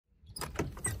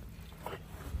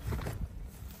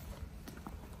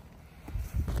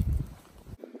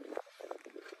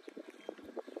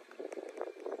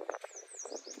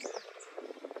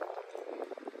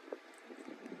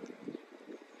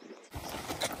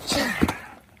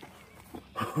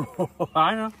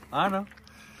I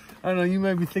know. You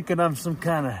may be thinking I'm some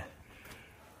kind of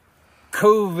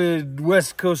COVID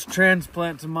West Coast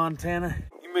transplant to Montana.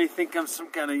 You may think I'm some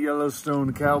kind of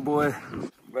Yellowstone cowboy,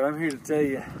 but I'm here to tell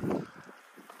you,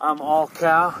 I'm all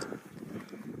cow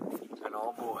and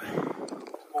all boy.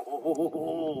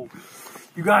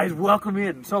 You guys, welcome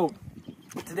in. So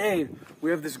today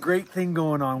we have this great thing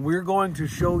going on. We're going to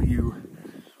show you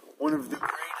one of the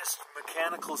greatest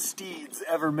mechanical steeds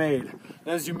ever made. And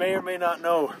as you may or may not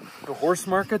know, the horse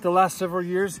market the last several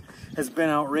years has been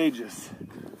outrageous.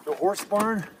 The horse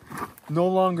barn, no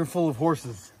longer full of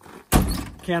horses.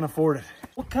 Can't afford it.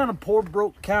 What kind of poor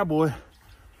broke cowboy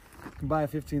can buy a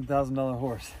 $15,000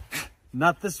 horse?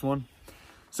 Not this one.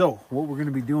 So what we're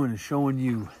gonna be doing is showing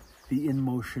you the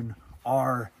INMOTION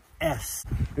RS.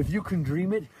 If you can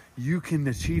dream it, you can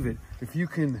achieve it. If you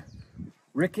can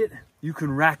rick it, you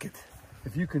can rack it.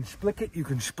 If you can splick it, you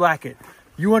can splack it.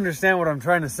 You understand what I'm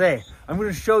trying to say. I'm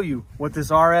gonna show you what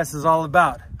this RS is all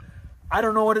about. I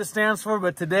don't know what it stands for,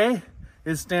 but today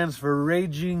it stands for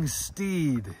Raging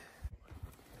Steed.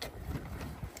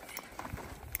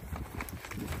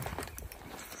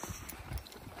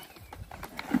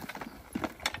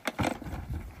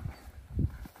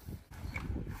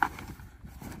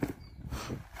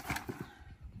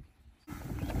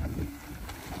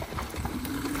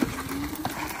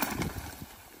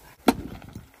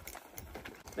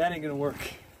 That ain't gonna work.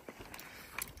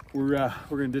 We're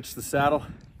gonna ditch the saddle.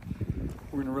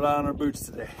 We're gonna rely on our boots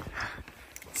today.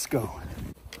 Let's go.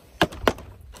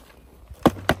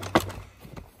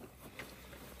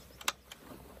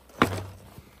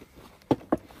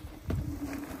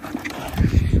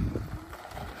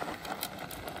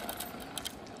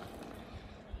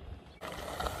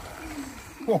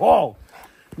 Whoa!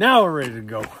 Now we're ready to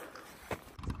go.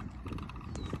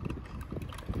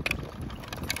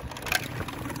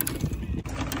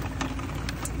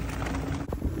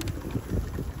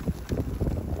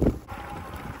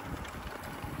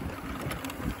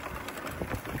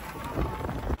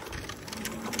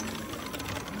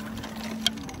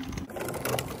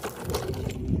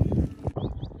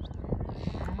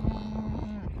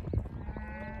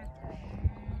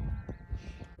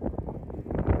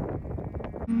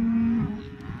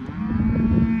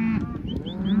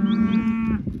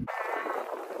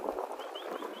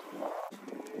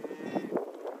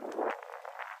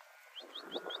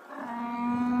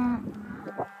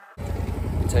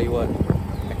 Tell you what,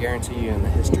 I guarantee you in the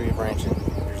history of ranching,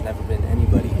 there's never been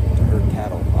anybody to herd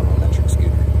cattle on an electric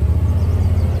scooter.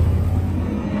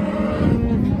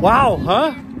 Wow,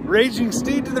 huh? Raging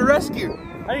Steed to the rescue.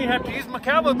 I didn't have to use my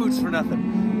cowboy boots for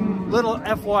nothing. Little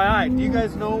FYI, do you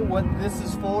guys know what this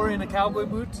is for in a cowboy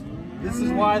boot? This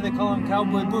is why they call them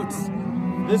cowboy boots.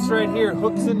 This right here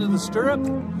hooks into the stirrup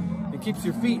and keeps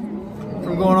your feet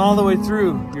from going all the way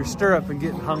through your stirrup and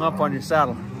getting hung up on your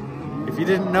saddle. If you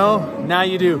didn't know, now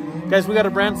you do. Guys, we got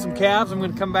to brand some calves. I'm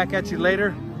going to come back at you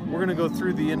later. We're going to go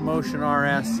through the INMOTION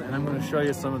RS and I'm going to show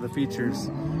you some of the features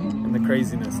and the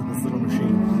craziness of this little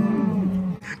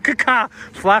machine. Caca!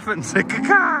 Flap it and say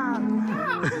caca!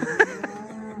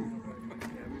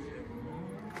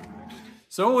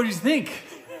 So what do you think?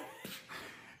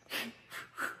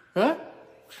 Huh?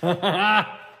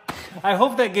 I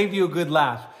hope that gave you a good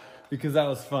laugh because that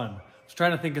was fun. I was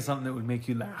trying to think of something that would make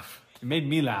you laugh. It made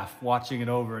me laugh watching it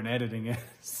over and editing it.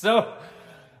 So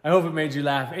I hope it made you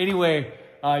laugh. Anyway,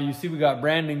 you see we got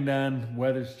branding done.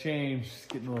 Weather's changed. It's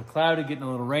getting a little cloudy, getting a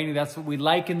little rainy. That's what we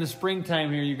like in the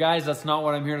springtime here, you guys. That's not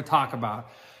what I'm here to talk about.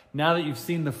 Now that you've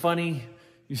seen the funny,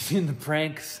 you've seen the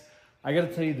pranks, I got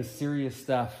to tell you the serious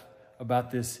stuff about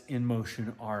this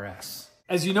INMOTION RS.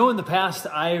 As you know, in the past,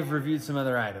 I've reviewed some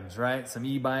other items, right? Some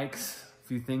e-bikes, a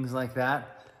few things like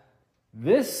that.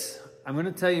 This, I'm going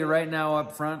to tell you right now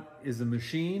up front, is a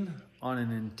machine on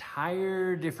an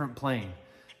entire different plane.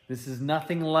 This is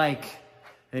nothing like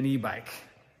an e-bike.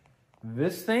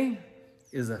 This thing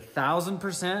is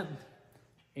 1,000%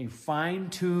 a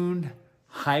fine-tuned,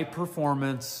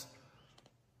 high-performance,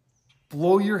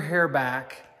 blow your hair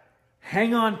back,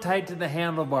 hang on tight to the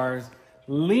handlebars,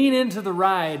 lean into the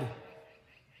ride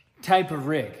type of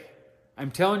rig.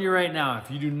 I'm telling you right now, if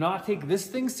you do not take this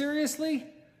thing seriously,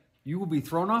 you will be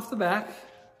thrown off the back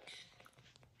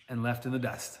and left in the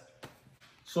dust.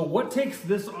 So what takes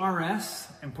this RS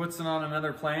and puts it on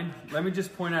another plane? Let me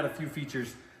just point out a few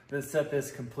features that set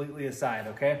this completely aside,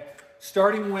 okay?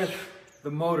 Starting with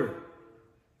the motor.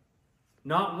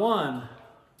 Not one,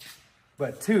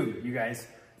 but two, you guys.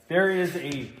 There is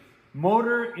a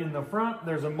motor in the front,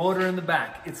 there's a motor in the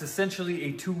back. It's essentially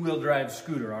a two-wheel drive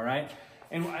scooter, all right?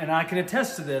 And I can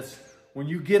attest to this. When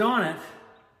you get on it,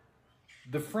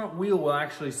 the front wheel will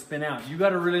actually spin out. You got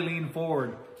to really lean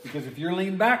forward, because if you're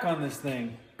leaning back on this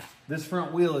thing, this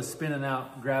front wheel is spinning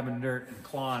out, grabbing dirt and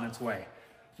clawing its way.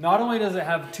 Not only does it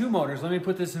have 2 motors, let me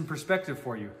put this in perspective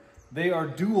for you. They are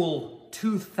dual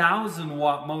 2,000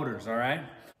 watt motors, all right?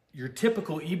 Your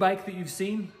typical e-bike that you've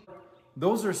seen,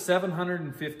 those are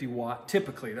 750 watt,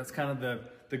 typically. That's kind of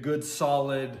the good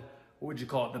solid, what would you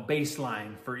call it, the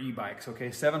baseline for e-bikes,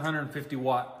 okay? 750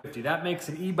 watt. That makes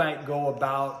an e-bike go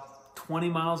about 20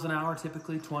 miles an hour,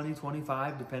 typically 20,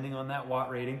 25, depending on that watt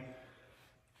rating.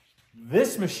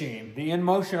 This machine, the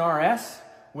INMOTION RS,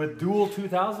 with dual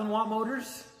 2,000 watt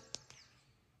motors,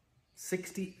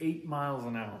 68 miles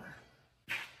an hour.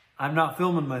 I'm not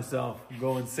filming myself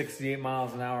going 68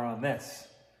 miles an hour on this.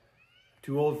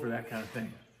 Too old for that kind of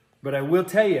thing. But I will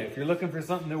tell you, if you're looking for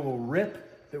something that will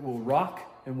rip, that will rock,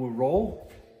 and will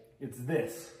roll, it's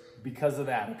this, because of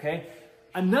that, okay?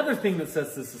 Another thing that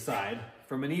sets this aside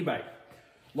from an e-bike.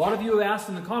 A lot of you have asked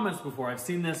in the comments before. I've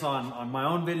seen this on my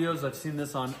own videos. I've seen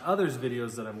this on others'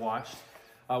 videos that I've watched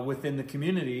within the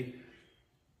community.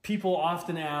 People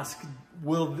often ask,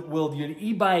 will your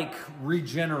e-bike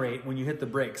regenerate when you hit the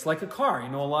brakes? Like a car, you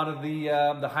know, a lot of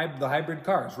the hybrid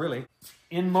cars, really.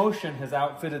 INMOTION has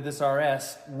outfitted this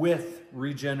RS with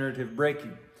regenerative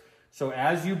braking. So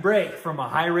as you brake from a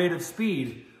high rate of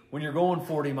speed, when you're going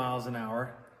 40 miles an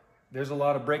hour, there's a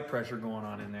lot of brake pressure going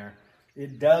on in there.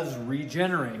 It does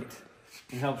regenerate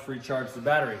and helps recharge the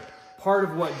battery. Part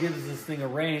of what gives this thing a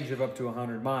range of up to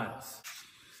 100 miles.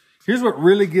 Here's what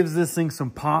really gives this thing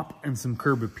some pop and some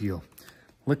curb appeal.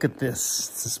 Look at this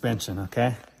suspension,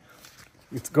 okay?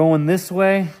 It's going this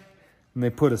way, and they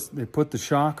put the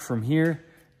shock from here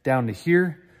down to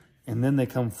here, and then they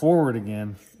come forward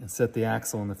again and set the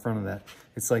axle in the front of that.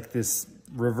 It's like this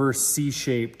reverse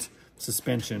C-shaped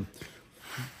suspension.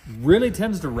 Really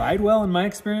tends to ride well in my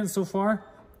experience so far,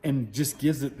 and just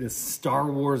gives it this Star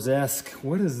Wars-esque,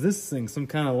 what is this thing? Some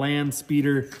kind of land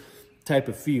speeder type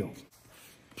of feel.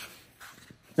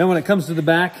 Now when it comes to the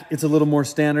back, it's a little more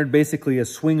standard, basically a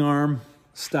swing arm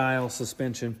style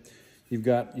suspension. You've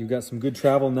got some good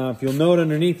travel. Now if you'll note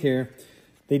underneath here,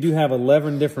 they do have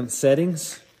 11 different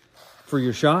settings for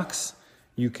your shocks.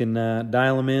 You can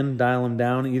dial them in, dial them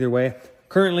down, either way.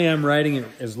 Currently I'm riding it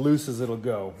as loose as it'll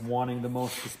go, wanting the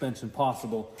most suspension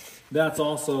possible. That's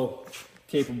also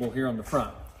capable here on the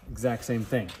front, exact same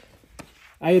thing.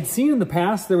 I had seen in the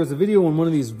past, there was a video when one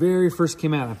of these very first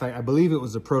came out. In fact, I believe it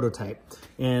was a prototype.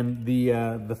 And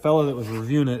the fellow that was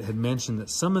reviewing it had mentioned that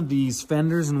some of these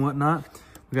fenders and whatnot,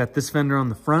 we got this fender on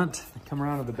the front, come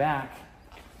around to the back.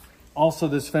 Also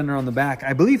this fender on the back.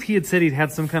 I believe he had said he'd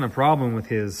had some kind of problem with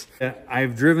his.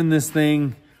 I've driven this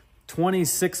thing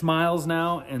 26 miles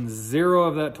now, and 0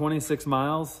 of that 26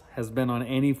 miles has been on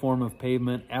any form of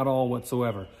pavement at all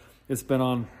whatsoever. It's been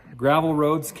on gravel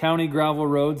roads, county gravel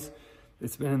roads.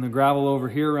 It's been in the gravel over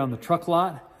here around the truck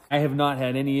lot. I have not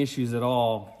had any issues at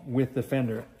all with the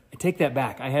fender. I take that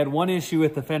back. I had one issue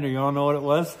with the fender. You all know what it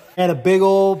was? I had a big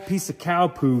old piece of cow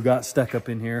poo got stuck up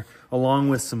in here, along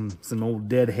with some old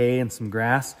dead hay and some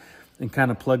grass, and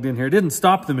kind of plugged in here. It didn't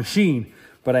stop the machine,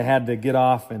 but I had to get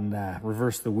off and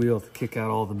reverse the wheel to kick out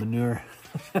all the manure.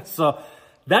 So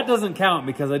that doesn't count,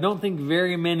 because I don't think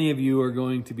very many of you are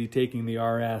going to be taking the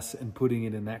RS and putting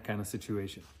it in that kind of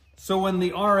situation. So when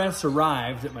the RS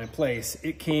arrived at my place,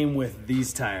 it came with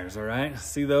these tires, all right?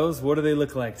 See those? What do they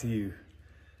look like to you?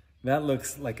 That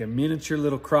looks like a miniature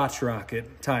little crotch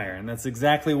rocket tire, and that's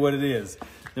exactly what it is.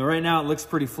 Now right now it looks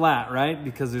pretty flat, right?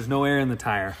 Because there's no air in the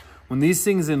tire. When these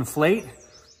things inflate,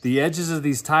 the edges of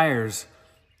these tires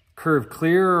curve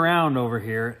clear around over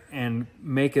here and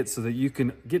make it so that you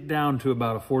can get down to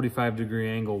about a 45-degree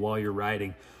angle while you're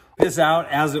riding. This out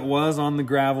as it was on the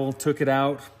gravel, took it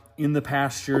out in the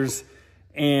pastures,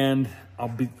 and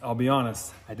I'll be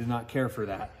honest, I did not care for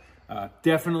that.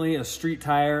 Definitely a street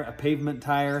tire, a pavement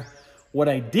tire. What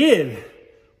I did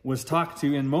was talk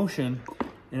to INMOTION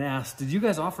and ask, did you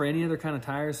guys offer any other kind of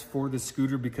tires for this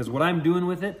scooter? Because what I'm doing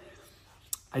with it,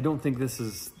 I don't think this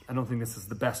is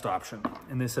the best option.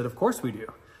 And they said, of course we do.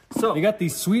 So you got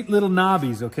these sweet little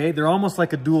knobbies, okay? They're almost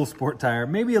like a dual sport tire,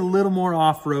 maybe a little more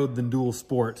off-road than dual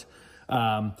sport.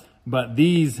 But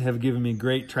these have given me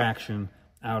great traction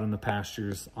out in the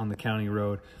pastures on the county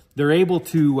road. They're able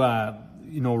to,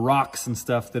 you know, rocks and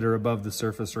stuff that are above the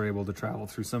surface are able to travel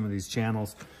through some of these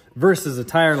channels. Versus a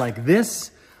tire like this,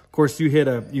 of course, you hit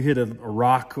a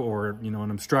rock or, you know,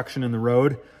 an obstruction in the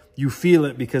road, you feel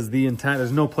it because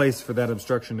there's no place for that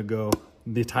obstruction to go.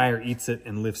 The tire eats it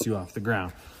and lifts you off the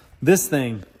ground. This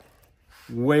thing,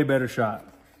 way better shot.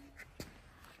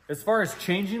 As far as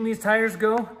changing these tires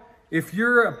go, if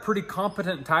you're a pretty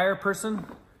competent tire person,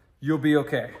 you'll be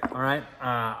okay, all right?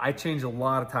 I changed a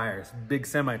lot of tires, big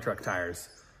semi-truck tires,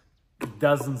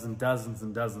 dozens and dozens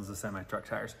and dozens of semi-truck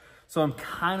tires. So I'm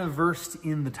kind of versed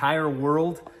in the tire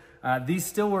world. These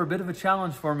still were a bit of a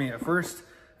challenge for me at first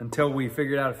until we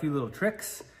figured out a few little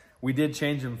tricks. We did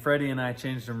change them. Freddie and I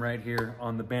changed them right here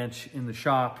on the bench in the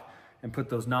shop and put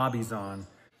those knobbies on.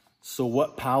 So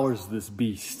what powers this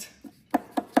beast?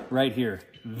 Right here.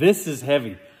 This is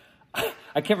heavy.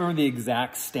 I can't remember the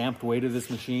exact stamped weight of this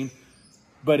machine,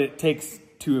 but it takes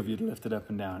two of you to lift it up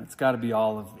and down. It's got to be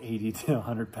all of 80 to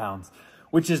 100 pounds,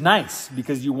 which is nice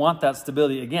because you want that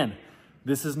stability. Again,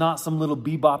 this is not some little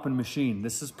bebopping machine.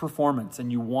 This is performance,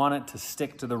 and you want it to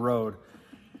stick to the road.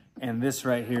 And this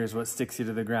right here is what sticks you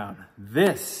to the ground.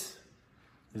 This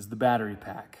is the battery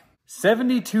pack.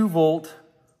 72 volt,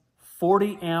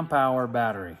 40 amp hour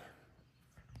battery.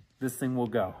 This thing will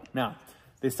go. Now,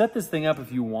 they set this thing up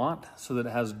if you want so that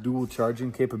it has dual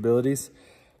charging capabilities.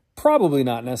 Probably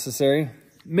not necessary.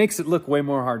 Makes it look way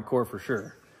more hardcore for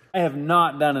sure. I have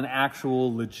not done an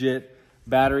actual legit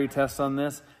battery test on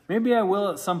this. Maybe I will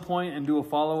at some point and do a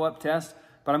follow-up test,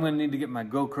 but I'm gonna need to get my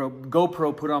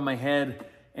GoPro put on my head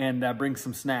and bring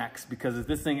some snacks, because if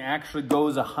this thing actually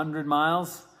goes 100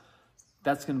 miles,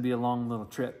 that's gonna be a long little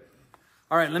trip.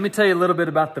 All right, let me tell you a little bit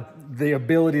about the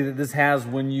ability that this has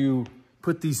when you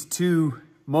put these two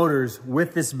motors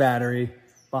with this battery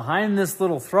behind this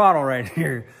little throttle right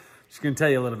here. Just gonna tell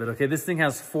you a little bit, okay? This thing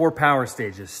has 4 power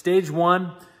stages. Stage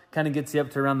 1 kind of gets you up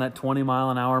to around that 20 mile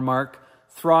an hour mark.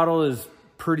 Throttle is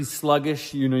pretty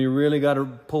sluggish. You know, you really gotta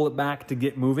pull it back to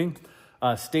get moving.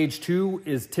 Stage 2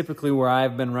 is typically where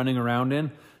I've been running around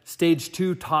in. Stage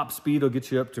 2 top speed will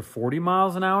get you up to 40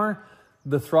 miles an hour.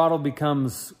 The throttle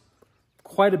becomes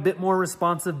quite a bit more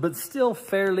responsive, but still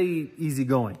fairly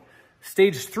easygoing.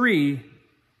 Stage 3,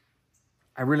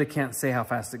 I really can't say how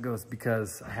fast it goes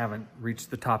because I haven't reached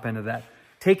the top end of that.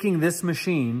 Taking this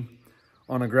machine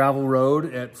on a gravel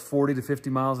road at 40 to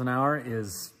 50 miles an hour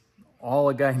is all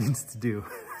a guy needs to do.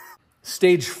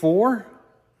 Stage 4,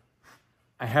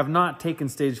 I have not taken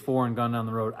stage 4 and gone down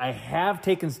the road. I have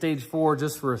taken stage 4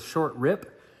 just for a short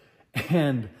rip,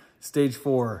 and stage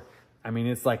 4, I mean,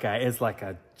 it's like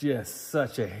just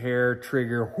such a hair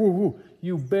trigger. Whoo,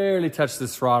 you barely touch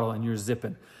this throttle and you're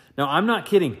zipping. Now, I'm not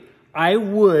kidding. I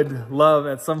would love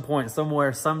at some point,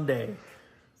 somewhere, someday,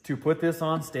 to put this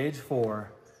on stage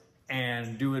 4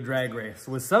 and do a drag race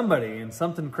with somebody in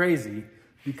something crazy,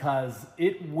 because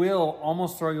it will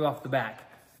almost throw you off the back.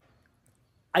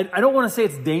 I don't want to say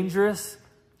it's dangerous.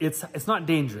 It's not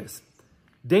dangerous.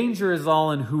 Danger is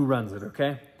all in who runs it,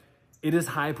 okay? It is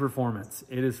high performance.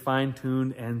 It is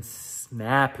fine-tuned and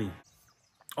snappy.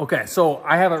 Okay, so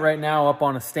I have it right now up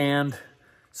on a stand.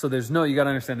 So you gotta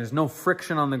understand, there's no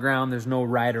friction on the ground. There's no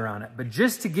rider on it. But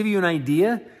just to give you an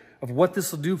idea of what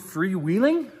this will do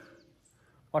freewheeling,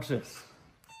 watch this.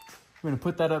 I'm gonna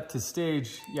put that up to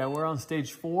stage, yeah, we're on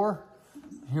stage 4.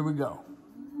 Here we go.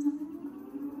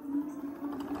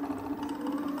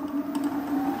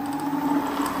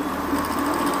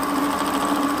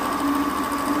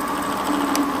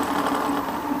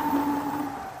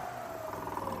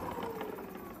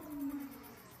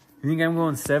 You think I'm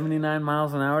going 79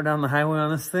 miles an hour down the highway on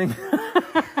this thing?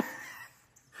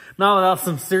 Not without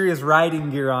some serious riding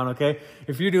gear on, okay?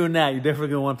 If you're doing that, you're definitely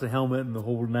gonna want the helmet and the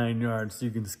whole 9 yards so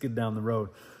you can skid down the road,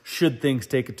 should things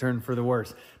take a turn for the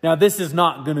worse. Now, this is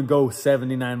not gonna go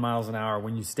 79 miles an hour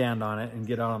when you stand on it and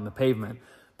get out on the pavement,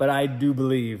 but I do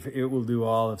believe it will do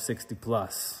all of 60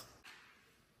 plus.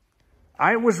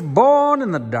 I was born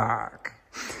in the dark.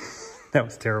 That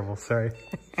was terrible, sorry.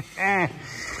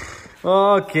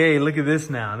 Okay, look at this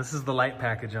now. This is the light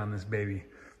package on this baby.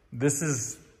 This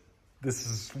is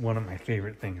one of my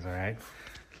favorite things, all right?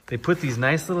 They put these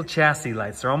nice little chassis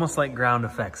lights. They're almost like ground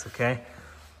effects, okay?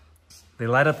 They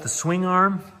light up the swing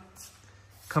arm,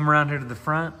 come around here to the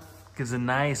front, gives a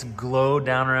nice glow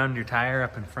down around your tire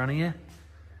up in front of you.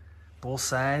 Both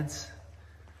sides,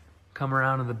 come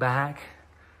around to the back.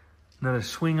 Another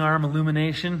swing arm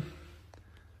illumination,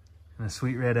 and a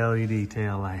sweet red LED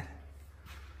tail light.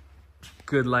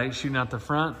 Good light shooting out the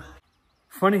front.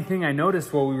 Funny thing I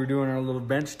noticed while we were doing our little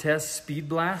bench test speed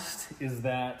blast is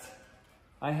that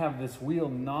I have this wheel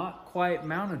not quite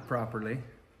mounted properly.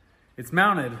 It's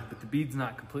mounted, but the bead's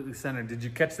not completely centered. Did you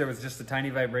catch there was just a tiny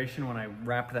vibration when I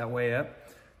wrapped that way up?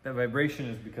 That vibration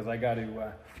is because I got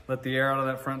to let the air out of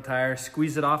that front tire,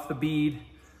 squeeze it off the bead,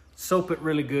 soap it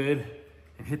really good,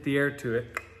 and hit the air to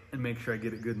it and make sure I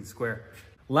get it good and square.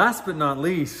 Last but not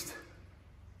least,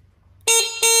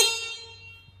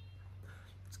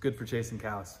 good for chasing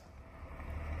cows.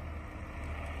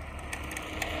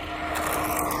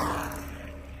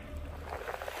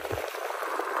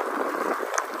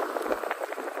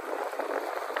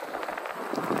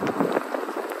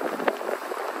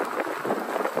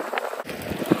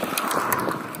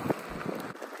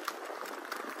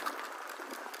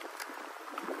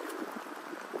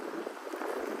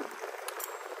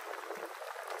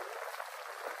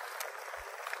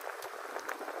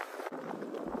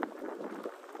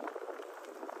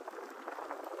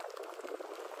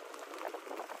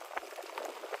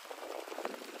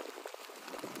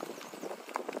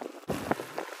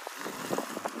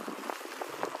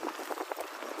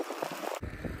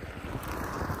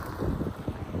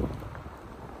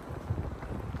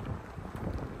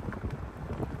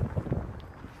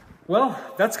 Well,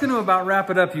 that's going to about wrap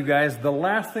it up, you guys. The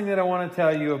last thing that I want to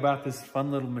tell you about this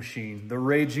fun little machine, the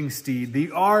Raging Steed, the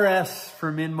RS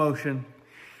from INMOTION,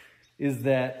 is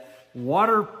that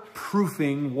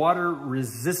waterproofing, water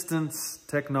resistance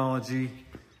technology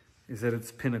is at its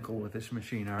pinnacle with this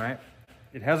machine, all right?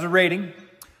 It has a rating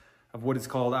of what is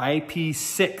called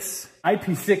IP6.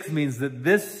 IP6 means that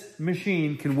this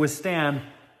machine can withstand,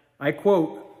 I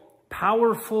quote,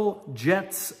 powerful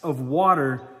jets of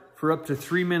water for up to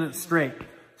 3 minutes straight.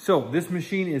 So this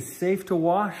machine is safe to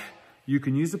wash. You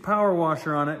can use a power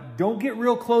washer on it. Don't get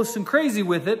real close and crazy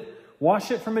with it. Wash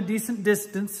it from a decent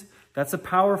distance. That's a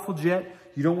powerful jet.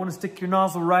 You don't want to stick your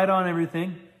nozzle right on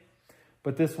everything,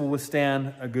 but this will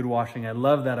withstand a good washing. I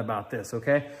love that about this,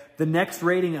 okay? The next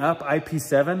rating up,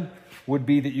 IP7, would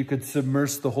be that you could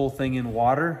submerge the whole thing in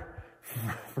water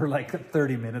for like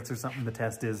 30 minutes or something, the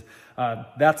test is.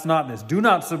 That's not this. Do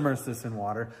not submerge this in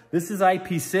water. This is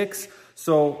IP6.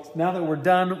 So now that we're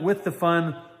done with the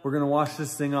fun, we're gonna wash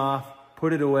this thing off,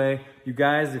 put it away. You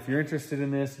guys, if you're interested in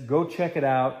this, go check it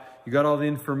out. You got all the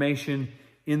information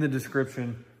in the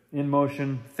description.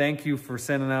 INMOTION, thank you for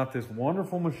sending out this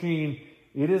wonderful machine.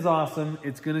 It is awesome.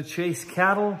 It's gonna chase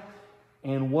cattle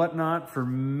and whatnot for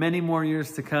many more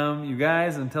years to come. You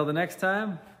guys, until the next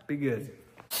time, be good.